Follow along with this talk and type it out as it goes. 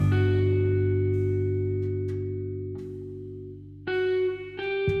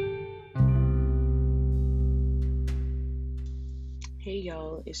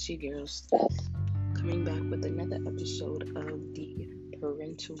y'all, it's your girl Steph coming back with another episode of the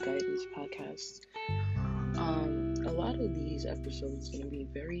Parental Guidance Podcast. A lot of these episodes are going to be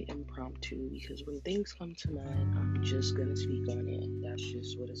very impromptu because when things come to mind, I'm just going to speak on it, and that's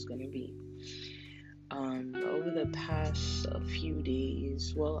just what it's going to be. Over the past few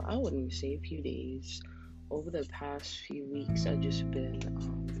days, well, I wouldn't say a few days, over the past few weeks, I've just been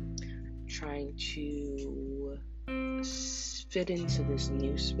trying to fit into this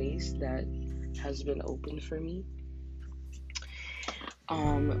new space that has been open for me.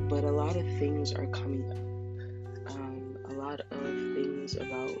 But a lot of things are coming up. A lot of things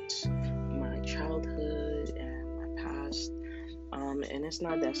about my childhood and my past. And it's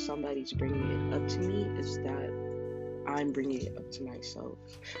not that somebody's bringing it up to me, it's that I'm bringing it up to myself.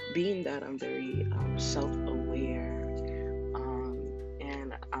 Being that I'm very self-aware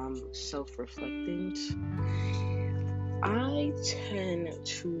and I'm self-reflectant, I tend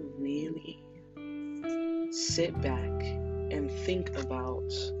to really sit back and think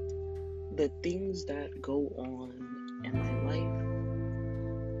about the things that go on in my life.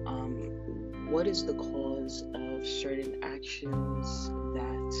 What is the cause of certain actions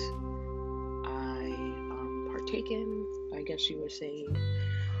that I partake in, I guess you would say?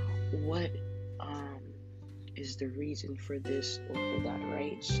 What is the reason for this or for that,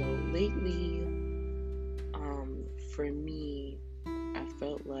 right? So lately, for me, I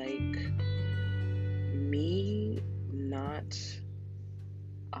felt like me not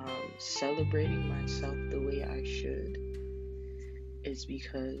celebrating myself the way I should is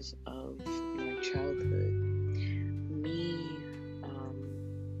because of my childhood. Me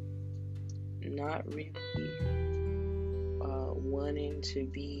not really wanting to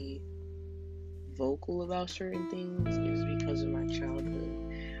be vocal about certain things is because of my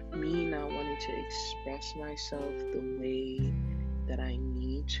childhood. Me not wanting to express myself the way that I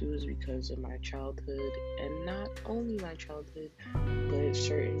need to is because of my childhood, and not only my childhood, but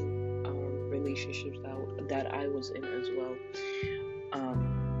certain relationships that I was in as well.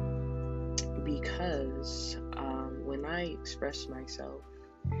 Because when I express myself,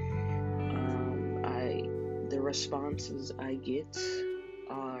 the responses I get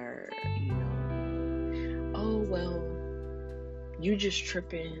are, oh well, you just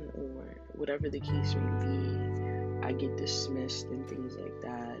tripping, or whatever the case may be. I get dismissed and things like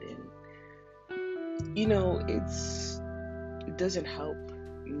that, and it doesn't help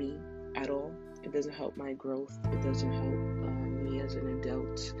me at all. It doesn't help my growth. It doesn't help me as an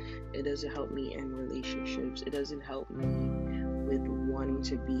adult. It doesn't help me in relationships. It doesn't help me with wanting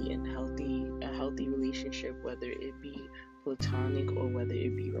to be in a healthy relationship, whether it be platonic or whether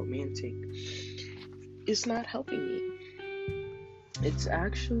it be romantic. It's not helping me. It's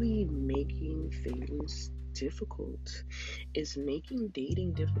actually making things difficult. It's making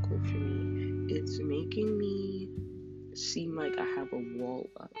dating difficult for me. It's making me seem like I have a wall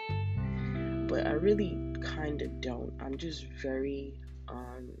up. But I really kind of don't. I'm just very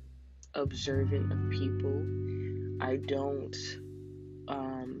observant of people. I don't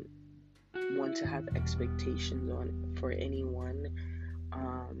want to have expectations for anyone.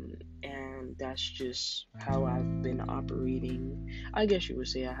 And that's just how I've been operating. I guess you would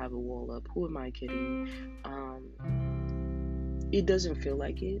say I have a wall up. Who am I kidding? It doesn't feel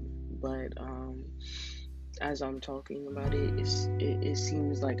like it, but as I'm talking about it, it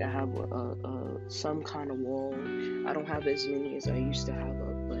seems like I have some kind of wall. I don't have as many as I used to have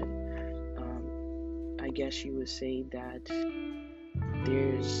up, but I guess you would say that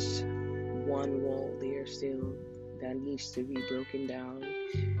there's one wall there still that needs to be broken down.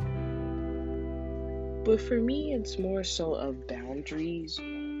 But for me, it's more so of boundaries.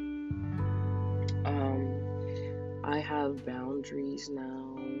 I have boundaries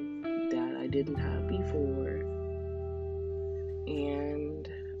now that I didn't have before, and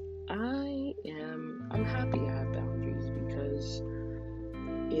I'm happy I have boundaries because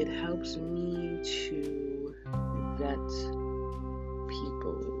it helps me to vet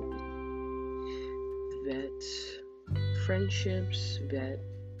people, vet friendships, vet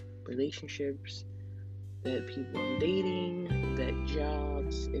relationships, vet people I'm dating, vet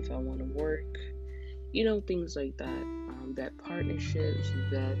jobs if I want to work, things like that. Vet partnerships,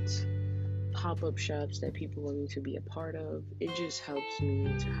 vet pop-up shops that people want me to be a part of. It just helps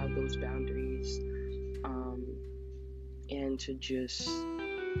me to have those boundaries, and to just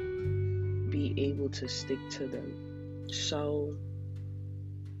be able to stick to them. So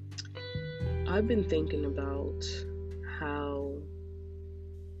I've been thinking about how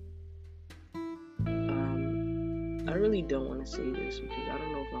I really don't want to say this because I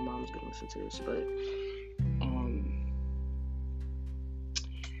don't know if my mom's gonna listen to this, but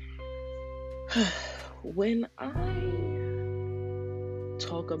When I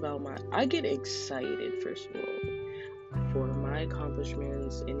talk about I get excited, first of all, for my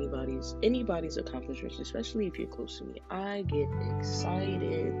accomplishments, anybody's accomplishments, especially if you're close to me. I get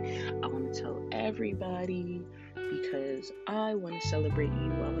excited. I want to tell everybody because I want to celebrate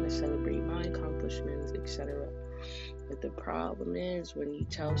you. I want to celebrate my accomplishments, etc. But the problem is when you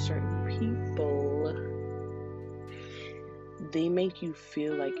tell certain people, they make you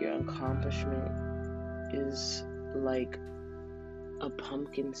feel like your accomplishment is like a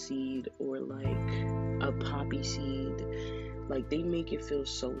pumpkin seed or like a poppy seed. Like, they make it feel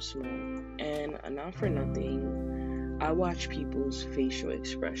so small. And not for nothing, I watch people's facial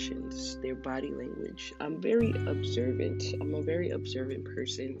expressions, their body language. I'm a very observant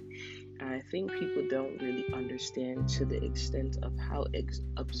person. And I think people don't really understand to the extent of how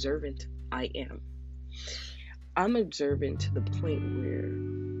observant I am. I'm observant to the point where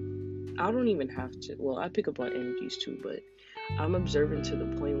I don't even have to, well, I pick up on energies too, but I'm observant to the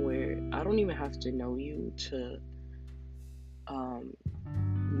point where I don't even have to know you to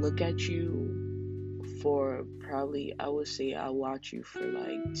look at you for probably, I would say I'll watch you for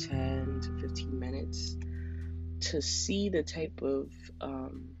like 10 to 15 minutes to see the type of,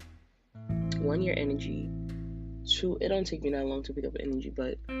 one, your energy, two, it don't take me that long to pick up energy,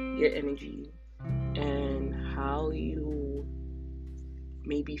 but your energy and how you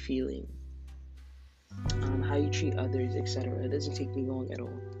may be feeling, how you treat others, etc. It doesn't take me long at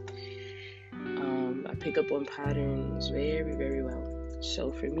all. I pick up on patterns very, very well.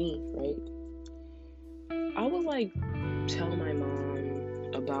 So for me, right, I would like tell my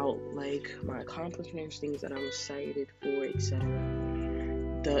mom about like my accomplishments, things that I'm excited for, etc.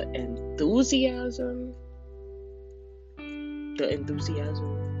 The enthusiasm,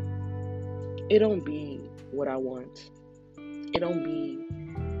 it don't be what I want. It don't be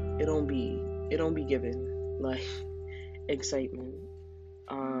given like excitement.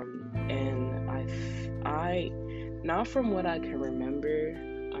 And I not from what I can remember,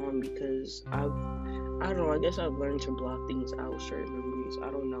 because I don't know, I guess I've learned to block things out, certain memories, I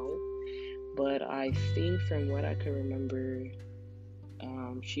don't know. But I think from what I can remember,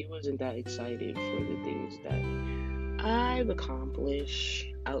 she wasn't that excited for the things that I've accomplished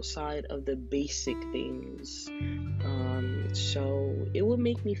outside of the basic things. So it would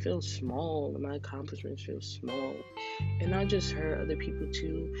make me feel small, my accomplishments feel small. And not just her, other people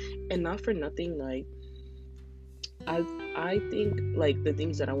too. And not for nothing, like I think like the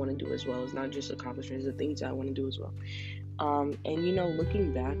things that I want to do as well is not just accomplishments, the things that I want to do as well. And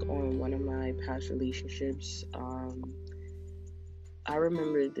looking back on one of my past relationships, I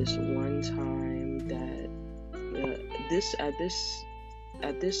remember this one time that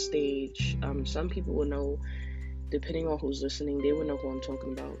at this stage, some people will know, depending on who's listening, they will know who I'm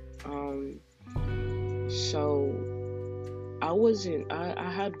talking about. So I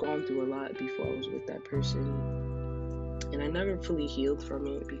had gone through a lot before I was with that person, and I never fully healed from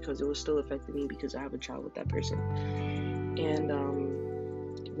it because it was still affecting me because I have a child with that person. And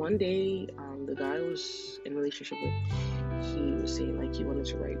one day, the guy I was in a relationship with, he was saying like he wanted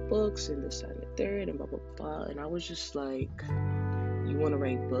to write books and this, that, and the third, and blah blah blah. And I was just like, you want to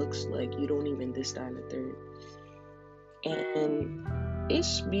write books? Like, you don't even this, that, and the third. And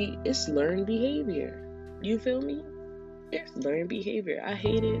it's learned behavior. You feel me? It's learned behavior. I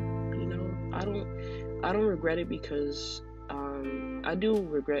hate it. I don't regret it because I do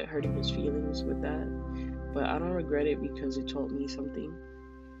regret hurting his feelings with that, but I don't regret it because it taught me something.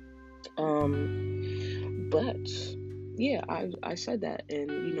 But yeah, I said that,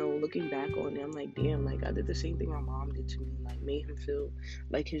 and looking back on it, I'm like, damn, like I did the same thing my mom did to me, like made him feel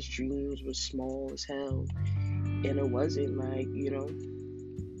like his dreams was small as hell, and it wasn't, like,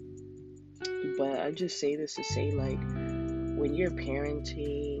 But I just say this to say, like, when you're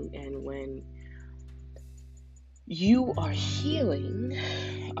parenting and when you are healing,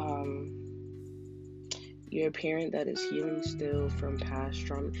 you're a parent that is healing still from past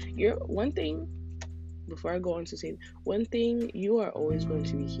trauma. Before I go on to say one thing, you are always going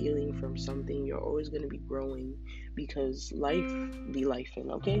to be healing from something. You're always going to be growing because life be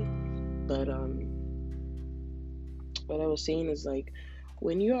lifing, okay? But what I was saying is, like,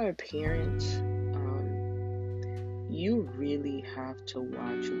 when you are a parent, you really have to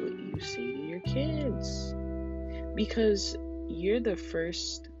watch what you say to your kids, because you're the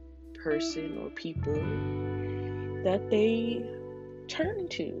first person or people that they turn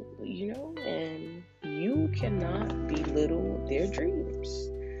to, and you cannot belittle their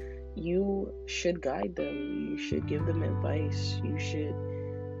dreams. You should guide them. You should give them advice. You should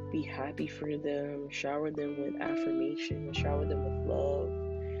be happy for them, shower them with affirmation, shower them with love.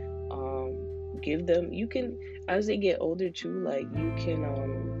 give them, you can, as they get older too, like you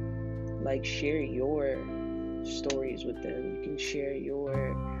can like share your stories with them. You can share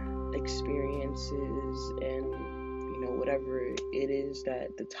your experiences and whatever it is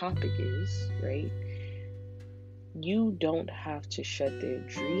that the topic is, right? You don't have to shut their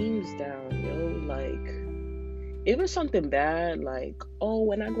dreams down, like if it's something bad, like, oh,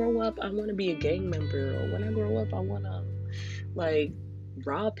 when I grow up I want to be a gang member, or when I grow up I want to like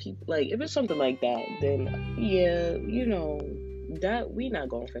rob people, like if it's something like that, then yeah, that we not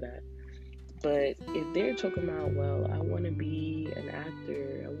going for that. But if they're talking about, well, I want to be an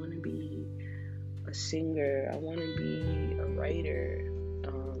actor, I want to be a singer, I want to be a writer,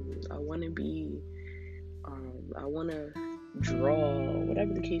 I want to be, I want to draw,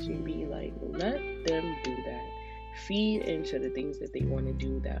 whatever the case may be, like, let them do that. Feed into the things that they want to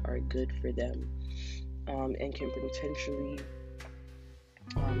do that are good for them, and can potentially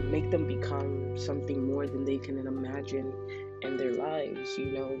make them become something more than they can imagine in their lives.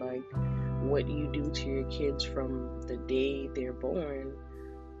 Like what you do to your kids from the day they're born,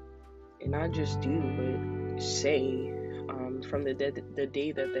 and not just do, but say, from the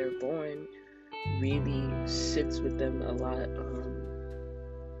day that they're born, really sits with them a lot,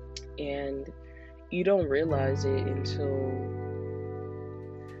 and you don't realize it until,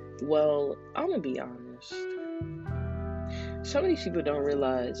 well, I'm gonna be honest, some of these people don't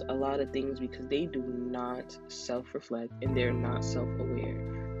realize a lot of things because they do not self-reflect and they're not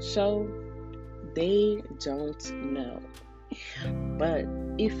self-aware, so they don't know. But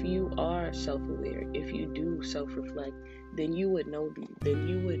if you are self-aware, if you do self-reflect, then you would know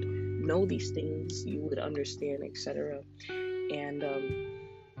these things, you would understand, etc. And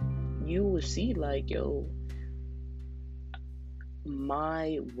you will see, like, yo,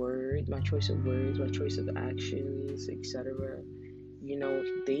 my choice of words, my choice of actions, etc.,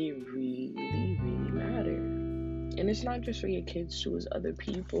 they really, really matter. And it's not just for your kids too, it's other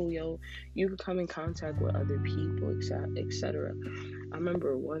people, you can come in contact with other people, etc. I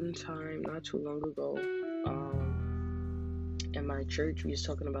remember one time, not too long ago, in my church, we was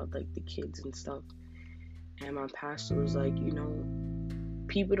talking about, like, the kids and stuff, and my pastor was like,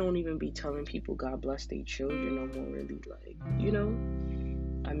 people don't even be telling people God bless their children no more, really, like,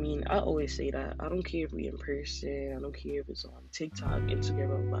 I mean, I always say that. I don't care if we in person, I don't care if it's on TikTok,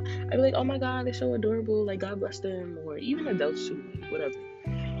 Instagram, blah, blah. I be like, oh my God, they're so adorable, like, God bless them, or even adults too, like, whatever.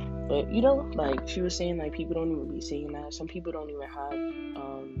 But, like, she was saying, like, people don't even be saying that. Some people don't even have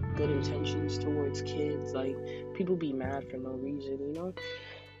good intentions towards kids. Like, people be mad for no reason,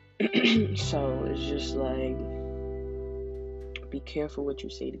 So, it's just, like, be careful what you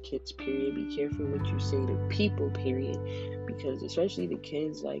say to kids, period. Be careful what you say to people, period. Because, especially the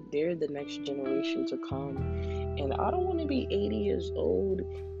kids, like, they're the next generation to come. And I don't want to be 80 years old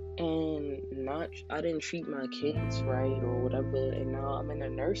and I didn't treat my kids right or whatever, and now I'm in a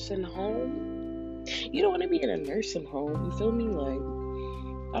nursing home. You don't want to be in a nursing home, you feel me? Like,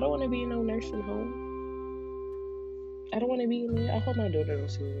 I don't want to be in no nursing home. I don't want to be in there. I hope my daughter don't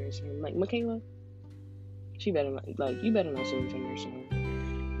see me in a nursing home. Like, Michaela, she better not, like, you better not see me in a nursing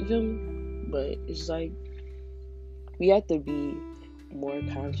home. You feel me? But it's like, we have to be more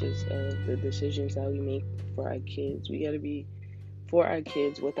conscious of the decisions that we make for our kids. We got to be for our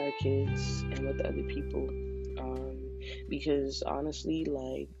kids, with our kids, and with other people, because honestly,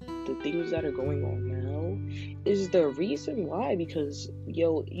 like, the things that are going on now is the reason why, because,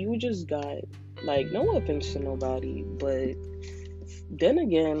 you just got, like, no offense to nobody, but then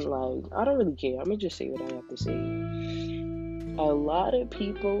again, like, I don't really care, I'm gonna just say what I have to say. A lot of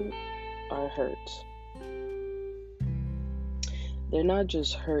people are hurt. They're not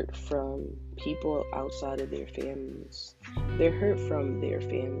just hurt from people outside of their families. They're hurt from their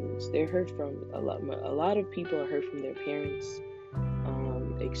families. They're hurt from a lot of people are hurt from their parents,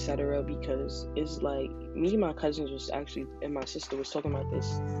 etc. Because it's like, me and my cousins was actually, and my sister was talking about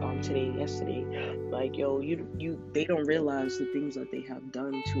this yesterday. Like, they don't realize the things that they have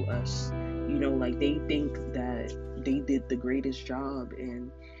done to us. Like, they think that they did the greatest job,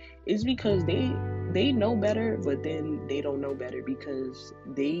 and it's because they know better, but then they don't know better because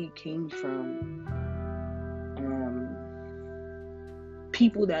they came from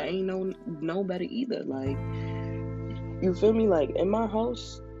people that ain't know better either. Like, you feel me? Like, in my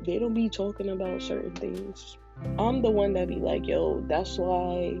house, they don't be talking about certain things. I'm the one that be like, yo, that's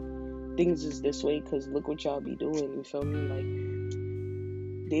why things is this way, because look what y'all be doing. You feel me?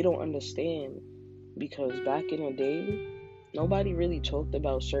 Like, they don't understand, because back in the day, nobody really talked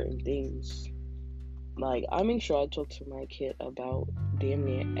about certain things. Like, I make sure I talk to my kid about damn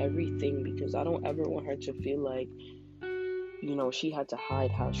near everything, because I don't ever want her to feel like, she had to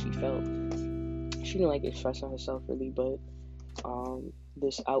hide how she felt. she didn't like expressing herself really, but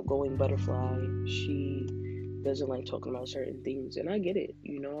this outgoing butterfly, she doesn't like talking about certain things, and I get it.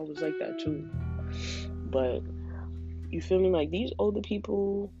 I was like that too. But you feel me? Like these older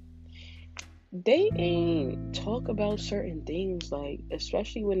people, they ain't talk about certain things, like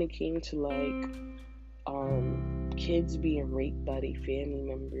especially when it came to like kids being raped by their family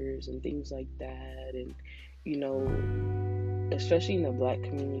members and things like that, and especially in the black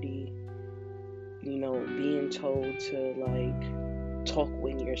community, being told to like talk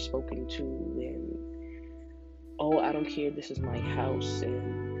when you're spoken to, and oh, I don't care, this is my house,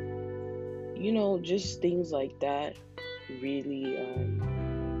 and just things like that really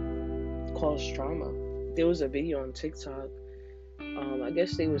cause trauma. There was a video on TikTok. I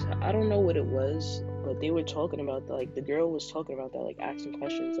guess I don't know what it was, but they were talking about like the girl was talking about that, like asking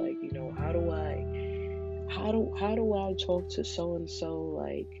questions like, how do I talk to so and so,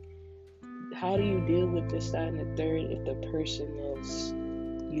 like how do you deal with this, that, and the third if the person is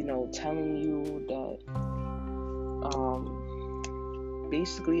telling you that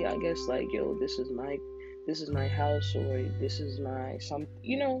basically, I guess, like, yo, this is my house, or this is my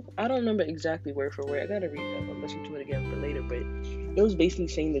I don't remember exactly word for word. I gotta read that, but listen to it again for later. But it was basically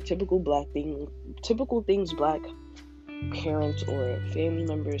saying the typical things black parents or family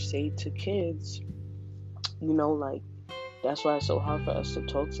members say to kids. Like that's why it's so hard for us to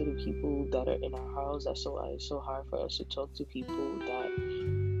talk to the people that are in our house. That's why it's so hard for us to talk to people that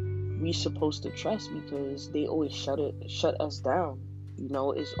we supposed to trust, because they always shut us down.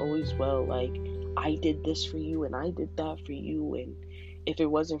 It's always, well, like, I did this for you and I did that for you, and if it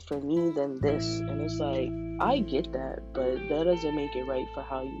wasn't for me, then this. And it's like, I get that, but that doesn't make it right for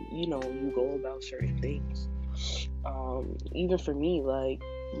how you go about certain things. Even for me, like,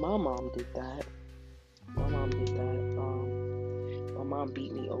 my mom did that. My mom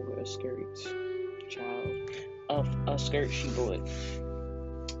beat me over a skirt, child, of a skirt she bought.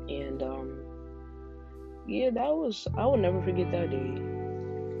 And yeah, I will never forget that day.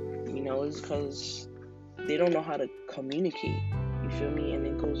 It's because they don't know how to communicate. You feel me? And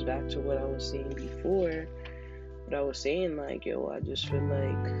it goes back to what I was saying before. What I was saying, like, yo, I just feel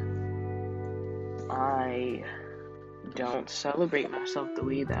like I don't celebrate myself the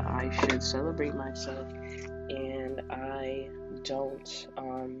way that I should celebrate myself, and I don't.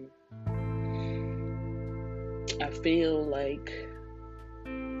 I feel like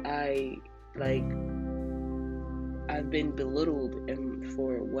I've been belittled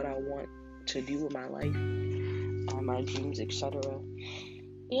for what I want to do with my life, my dreams, etc.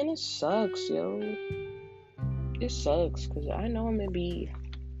 And it sucks, yo. It sucks, because I know I'm gonna be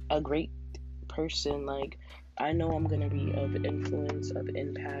a great person. Like, I know I'm gonna be of influence, of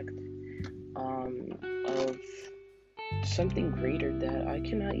impact, of something greater that I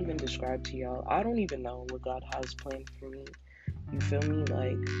cannot even describe to y'all. I don't even know what God has planned for me. You feel me?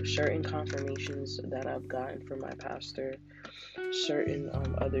 Like, certain confirmations that I've gotten from my pastor, certain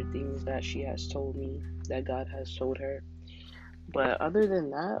other things that she has told me, that God has told her. But other than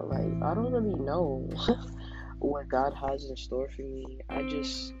that, like, I don't really know what God has in store for me. I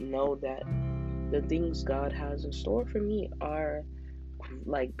just know that the things God has in store for me are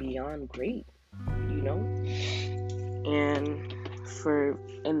like beyond great, and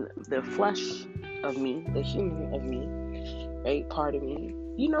the flesh of me, the human of me, right, part of me,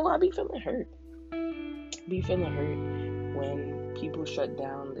 I be feeling hurt. When people shut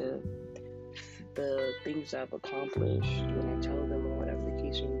down the things I've accomplished, when I tell them, or whatever the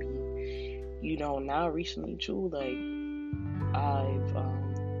case may be. Now recently too, like, I've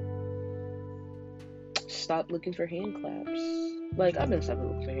stopped looking for hand claps. Like, I've been stopping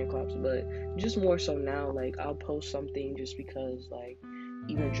looking for hand claps, but just more so now, like, I'll post something just because, like,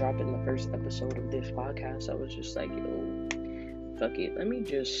 even dropping the first episode of this podcast, I was just like, yo, fuck it, let me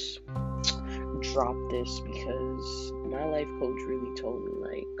just drop this, because my life coach really told me,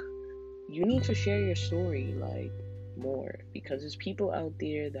 like, you need to share your story, like, more, because there's people out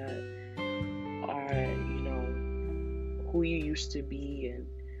there that are, who you used to be, and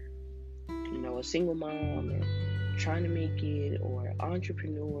a single mom and trying to make it, or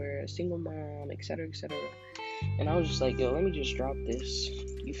entrepreneur, a single mom, etc., etc. And I was just like, yo, let me just drop this.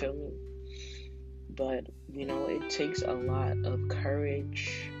 You feel me? But it takes a lot of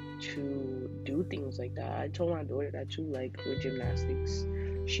courage to do things like that. I told my daughter that too, like, with gymnastics.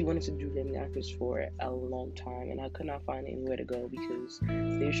 She wanted to do gymnastics for a long time, and I could not find anywhere to go because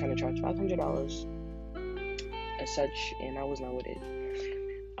they were trying to charge $500 as such, and I was not with it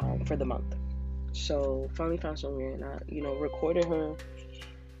for the month. So finally found somewhere, and I recorded her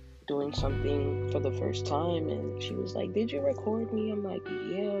doing something for the first time, and she was like, "Did you record me?" I'm like,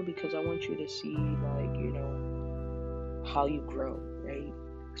 "Yeah, because I want you to see, like, how you grow, right?"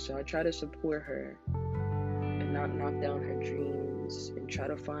 So I try to support her and not knock down her dreams, and try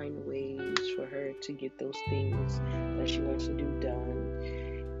to find ways for her to get those things that she wants to do done.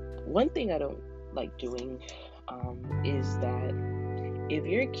 One thing I don't like doing is that if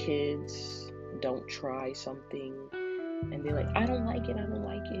your kids don't try something and they're like, I don't like it,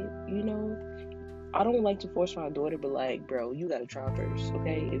 I don't like to force my daughter, but like, bro, you gotta try first,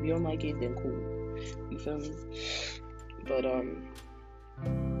 okay? If you don't like it, then cool. You feel me? But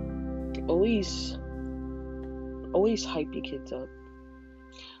always hype your kids up.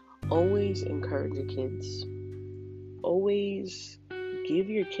 Always encourage your kids. Always give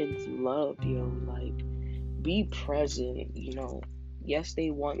your kids love, like, be present, Yes, they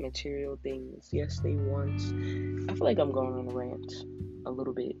want material things. Yes, they want, I feel like I'm going on a rant a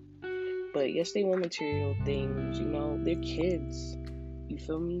little bit. But yes, they want material things, they're kids. You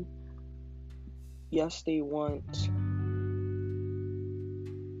feel me? Yes, they want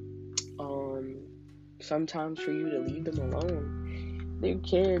sometimes for you to leave them alone. They're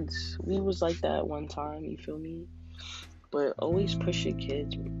kids. We was like that one time, you feel me? But always push your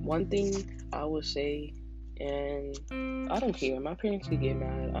kids. One thing I would say, and I don't care, my parents could get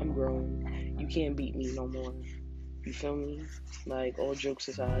mad. I'm grown. You can't beat me no more. You feel me? Like, all jokes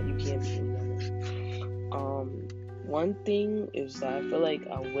aside, you can't beat me no more. One thing is that I feel like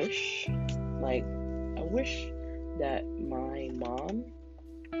I wish that my mom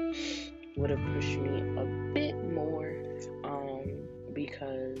would have pushed me a bit more,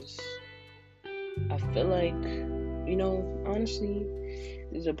 because I feel like, honestly,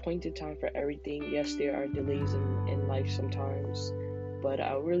 there's a point in time for everything. Yes, there are delays in life sometimes, but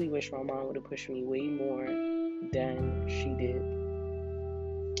I really wish my mom would have pushed me way more than she did.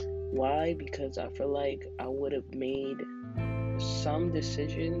 Why? Because I feel like I would have made some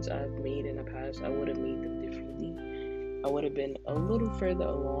decisions I've made in the past, I would have made them differently. I would have been a little further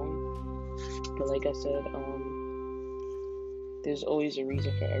along. But like I said, there's always a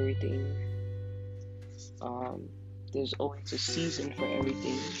reason for everything. There's always a season for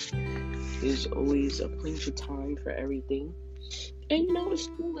everything. There's always a point of time for everything. And it's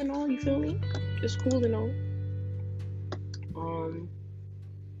cool and all, you feel me? It's cool and all.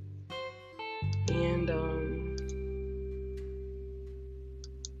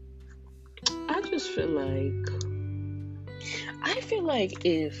 I just feel like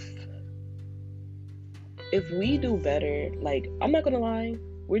if we do better, like, I'm not gonna lie,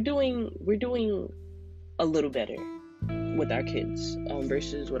 we're doing a little better with our kids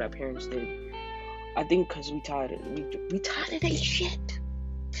versus what our parents did. I think because we tired of that shit.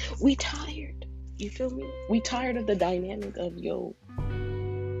 We tired. You feel me? We tired of the dynamic of,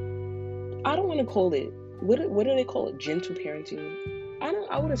 I don't want to call it, what do they call it? Gentle parenting.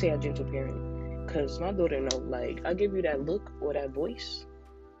 I wouldn't say a gentle parent, because my daughter know, like, I give you that look or that voice,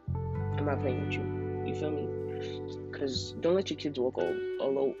 I'm not playing with you. You feel me? Because don't let your kids walk all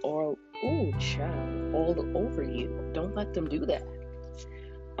over you. Don't let them do that.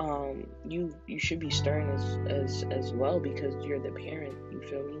 You should be stern as well, because you're the parent. You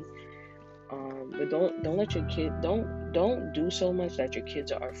feel me? But don't let your kid don't do so much that your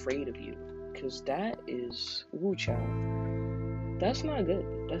kids are afraid of you, because that is child. That's not good.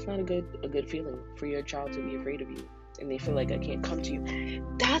 That's not a good feeling for your child to be afraid of you, and they feel like I can't come to you.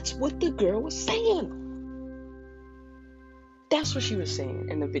 That's what the girl was saying. That's what she was saying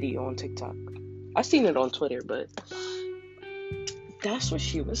in the video on TikTok. I seen it on Twitter, but that's what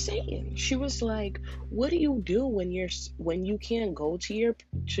she was saying. She was like, "What do you do when you can't go to your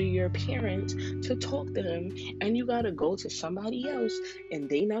parents to talk to them, and you gotta go to somebody else, and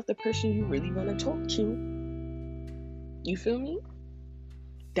they not the person you really want to talk to?" You feel me?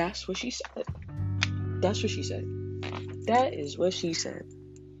 That's what she said. That's what she said. That is what she said.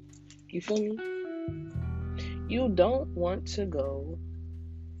 You feel me? You don't want to go.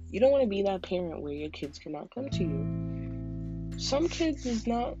 You don't want to be that parent where your kids cannot come to you. Some kids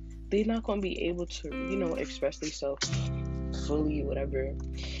they're not going to be able to, express themselves fully, whatever.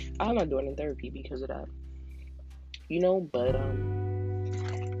 I'm not doing it in therapy because of that. But,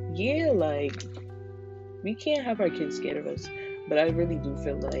 yeah, like, we can't have our kids scared of us. But I really do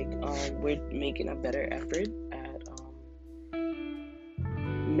feel like we're making a better effort at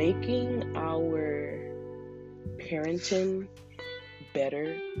making our parenting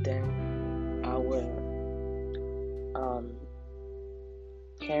better than our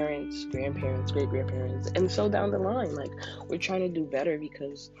parents, grandparents, great-grandparents, and so down the line. Like, we're trying to do better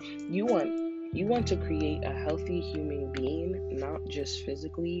because you want You want to create a healthy human being, not just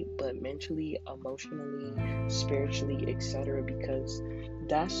physically, but mentally, emotionally, spiritually, etc. Because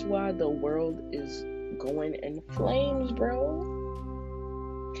that's why the world is going in flames, bro.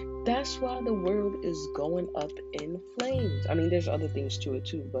 That's why the world is going up in flames. I mean, there's other things to it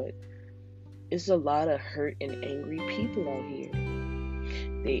too, but it's a lot of hurt and angry people out here.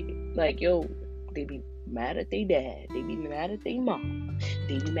 They they be mad at their dad. They be mad at their mom.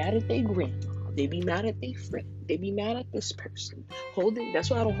 They be mad at their grandma. They be mad at their friend. They be mad at this person. That's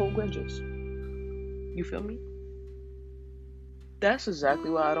why I don't hold grudges. You feel me? That's exactly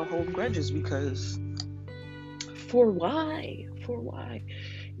why I don't hold grudges, because for why? For why?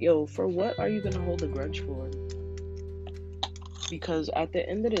 Yo, for what are you gonna hold a grudge for? Because at the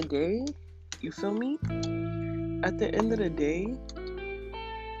end of the day, you feel me? At the end of the day,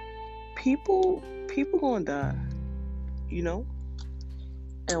 people gonna die, you know?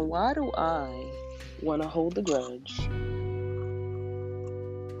 And why do I wanna hold a grudge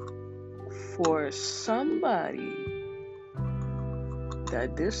for somebody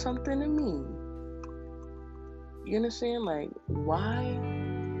that did something to me? You understand? Like, why?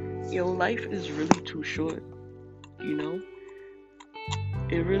 Yo, life is really too short, you know?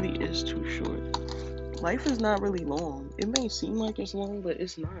 It really is too short. Life is not really long. It may seem like it's long, but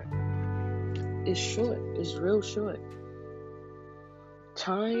it's not. It's short. It's real short.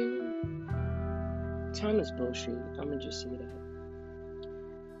 Time is bullshit. I'm gonna just say that.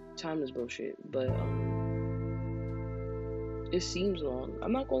 Time is bullshit, but it seems long.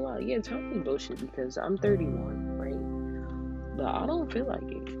 I'm not gonna lie. Yeah, time is bullshit because I'm 31, right? But I don't feel like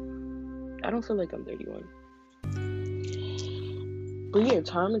it. I don't feel like I'm 31. But yeah,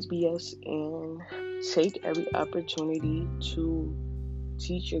 time is BS, and take every opportunity to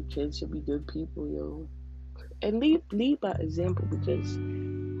teach your kids to be good people, yo. And lead by example, because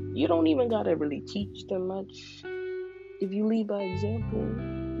you don't even gotta really teach them much if you lead by example.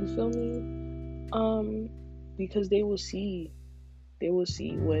 You feel me? Because they will see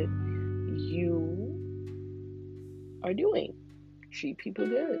what you are doing. Treat people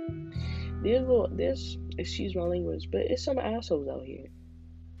good. There's excuse my language, but it's some assholes out here.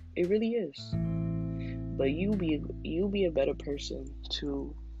 It really is. But you be a better person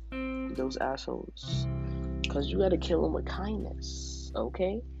to those assholes, because you gotta kill them with kindness,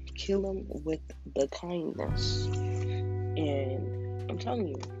 okay? Kill them with the kindness. And I'm telling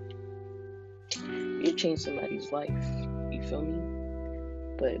you change somebody's life. You feel me?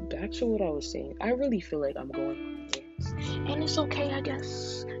 But back to what I was saying, I really feel like I'm going on this, and it's okay, I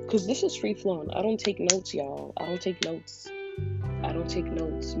guess, because this is free flowing. I don't take notes, y'all. I don't take notes.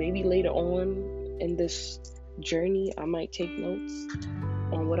 Maybe later on in this journey, I might take notes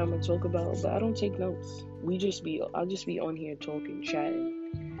on what I'm gonna talk about, but I don't take notes. I'll just be on here talking, chatting,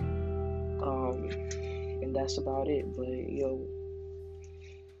 and that's about it. But yo,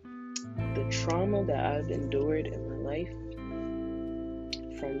 the trauma that I've endured in my life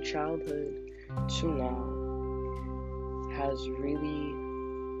from childhood to now has really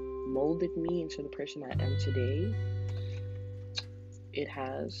molded me into the person I am today. It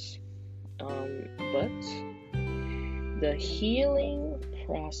has, but the healing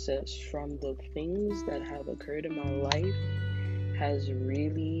process from the things that have occurred in my life has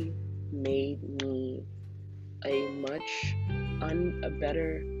really made me a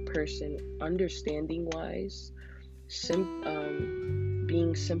better person, understanding wise,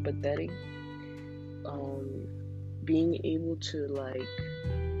 being sympathetic, being able to like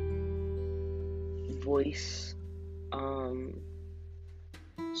voice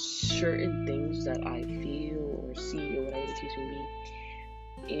certain things that I feel or see or whatever the case may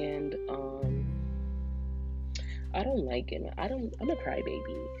be. And I don't like it. I'm a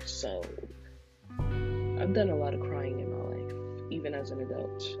crybaby, so I've done a lot of crying in my life, even as an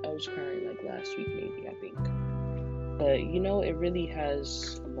adult. I was crying like last week, maybe, I think. But it really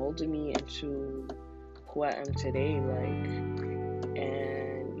has molded me into who I am today.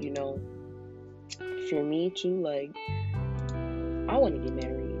 For me too, I want to get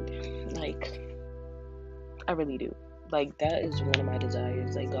married. I really do. That is one of my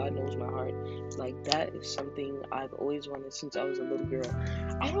desires. God knows my heart. That is something I've always wanted since I was a little girl.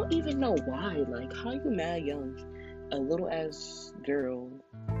 I don't even know why. How you mad young, a little ass girl,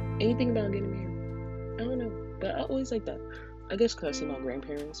 anything about getting married? I don't know. But I always like that. I guess because I see my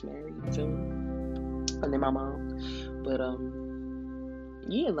grandparents married, you feel me? And then my mom. But,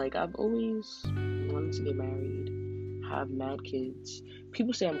 I've always wanted to get married, have mad kids.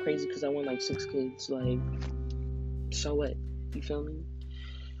 People say I'm crazy because I want 6 kids. So what? You feel me?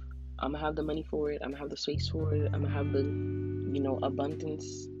 I'm gonna have the money for it. I'm gonna have the space for it. I'm gonna have the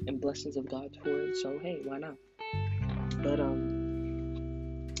abundance and blessings of God for it. So hey, why not? But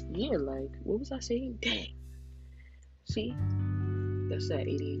yeah, like what was I saying? Dang. See, that's that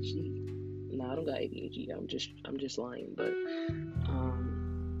ADHD. No, I don't got ADHD. I'm just lying. But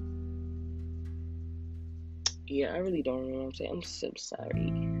yeah, I really don't know what I'm saying. I'm so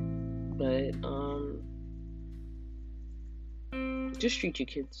sorry. But just treat your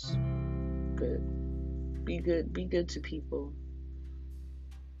kids good. Be good. Be good to people.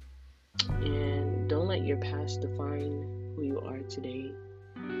 And don't let your past define who you are today.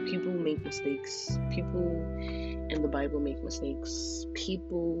 People make mistakes. People in the Bible make mistakes.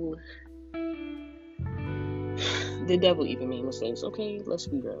 People, the devil even made mistakes. Okay, let's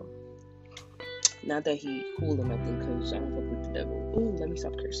be real. Not that he cooled or nothing, because I don't fuck with the devil. Ooh, let me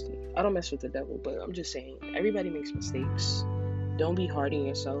stop cursing. I don't mess with the devil, but I'm just saying, everybody makes mistakes. Don't be hard on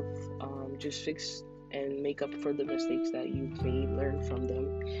yourself. Just fix and make up for the mistakes that you've made. Learn from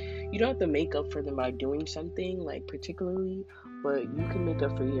them. You don't have to make up for them by doing something, like particularly, but you can make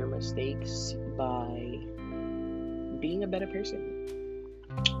up for your mistakes by being a better person.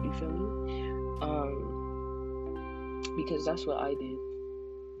 You feel me? Because that's what I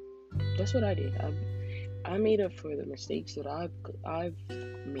did. I made up for the mistakes that I've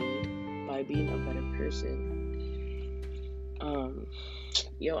made by being a better person.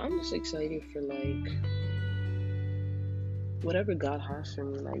 I'm just excited for like whatever God has for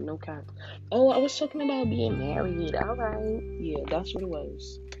me. Like no cap. Oh, I was talking about being married. All right, yeah, that's what it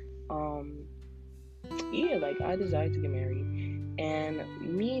was. Yeah, like I desire to get married, and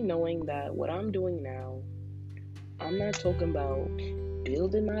me knowing that what I'm doing now, I'm not talking about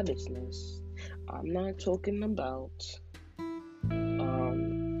building my business. I'm not talking about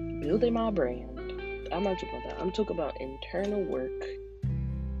building my brand. I'm not talking about that. I'm talking about internal work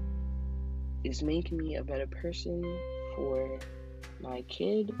is making me a better person for my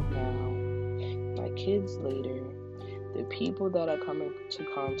kid now, my kids later, the people that I come into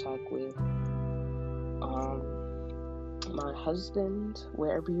contact with, my husband,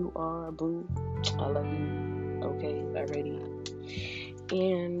 wherever you are, boo, I love you, okay, already,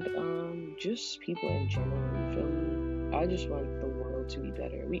 and just people in general, you feel me? I just want the world to be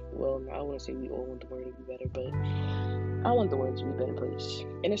better. I want to say we all want the world to be better, but I want the world to be a better place.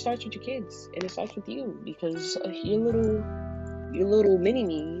 And it starts with your kids, and it starts with you, because your little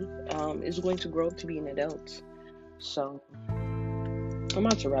mini-me is going to grow up to be an adult. So I'm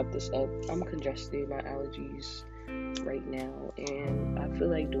about to wrap this up. I'm congested, my allergies right now, and I feel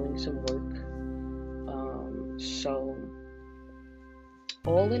like doing some work. So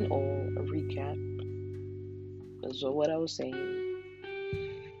all in all, a recap is what I was saying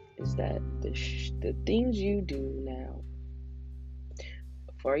is that the things you do now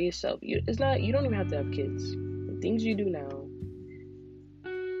for yourself, you don't even have to have kids. The things you do now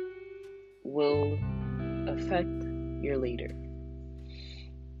will affect your later.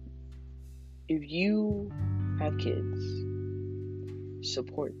 If you have kids,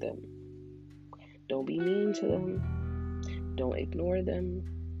 support them. Don't be mean to them. Don't ignore them.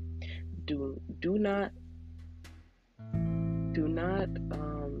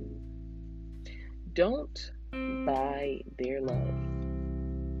 Don't buy their love.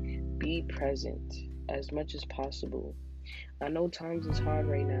 Be present as much as possible. I know times is hard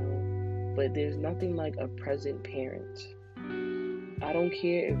right now, but there's nothing like a present parent. I don't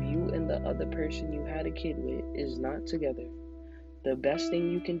care if you and the other person you had a kid with is not together. The best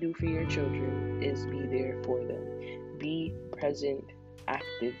thing you can do for your children is be there for them. Be present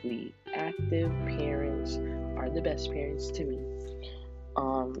actively. Active parents are the best parents to me.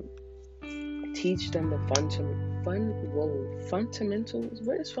 Teach them the fundamentals.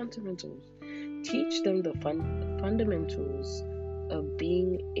 What is fundamentals? Teach them the fundamentals of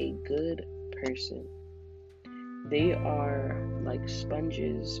being a good person. They are like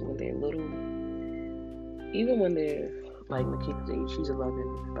sponges when they're little. Even when they're like Makita's age, she's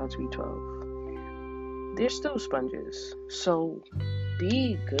 11, about to be 12. They're still sponges. So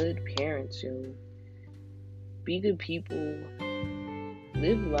be good parents, yo. Be good people.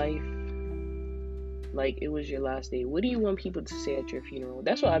 Live life like it was your last day. What do you want people to say at your funeral?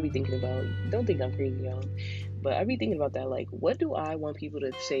 That's what I be thinking about. Don't think I'm crazy, y'all. But I be thinking about that. Like, what do I want people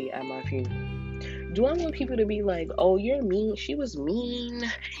to say at my funeral? Do I want people to be like, oh, you're mean, she was mean,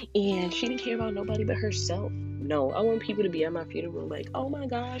 and she didn't care about nobody but herself? No, I want people to be at my funeral like, oh my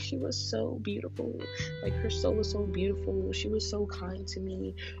gosh, she was so beautiful. Like, her soul was so beautiful. She was so kind to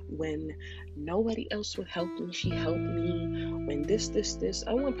me. When nobody else would help me, she helped me. When this.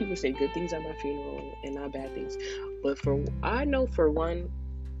 I want people to say good things at my funeral and not bad things. But I know for one,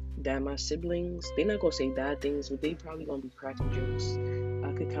 that my siblings, they're not gonna say bad things, but they probably gonna be cracking jokes.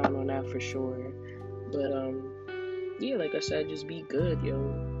 I could count on that for sure. But yeah, like I said, just be good,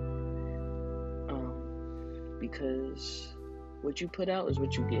 yo. Because what you put out is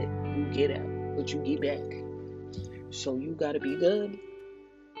what you get. You get out what you get back. So you gotta be good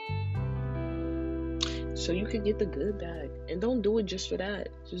so you can get the good back. And don't do it just for that.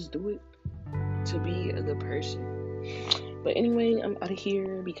 Just do it to be a good person. But anyway, I'm out of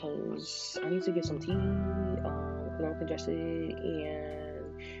here because I need to get some tea. Because I'm congested.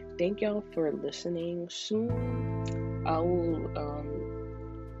 And thank y'all for listening. Soon I will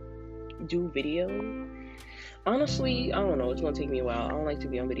do video. Honestly, I don't know. It's gonna take me a while. I don't like to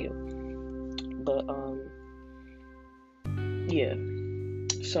be on video. But yeah.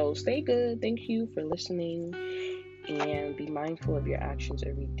 So stay good. Thank you for listening. And be mindful of your actions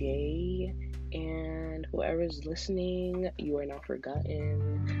every day. And whoever's listening, you are not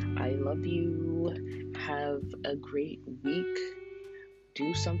forgotten. I love you. Have a great week.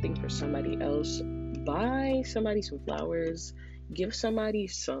 Do something for somebody else. Buy somebody some flowers. Give somebody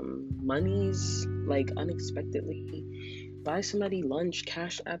some monies, like unexpectedly. Buy somebody lunch.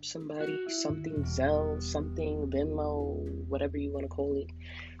 Cash app somebody something, Zelle, something, Venmo, whatever you want to call it.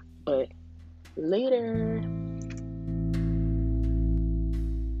 But later.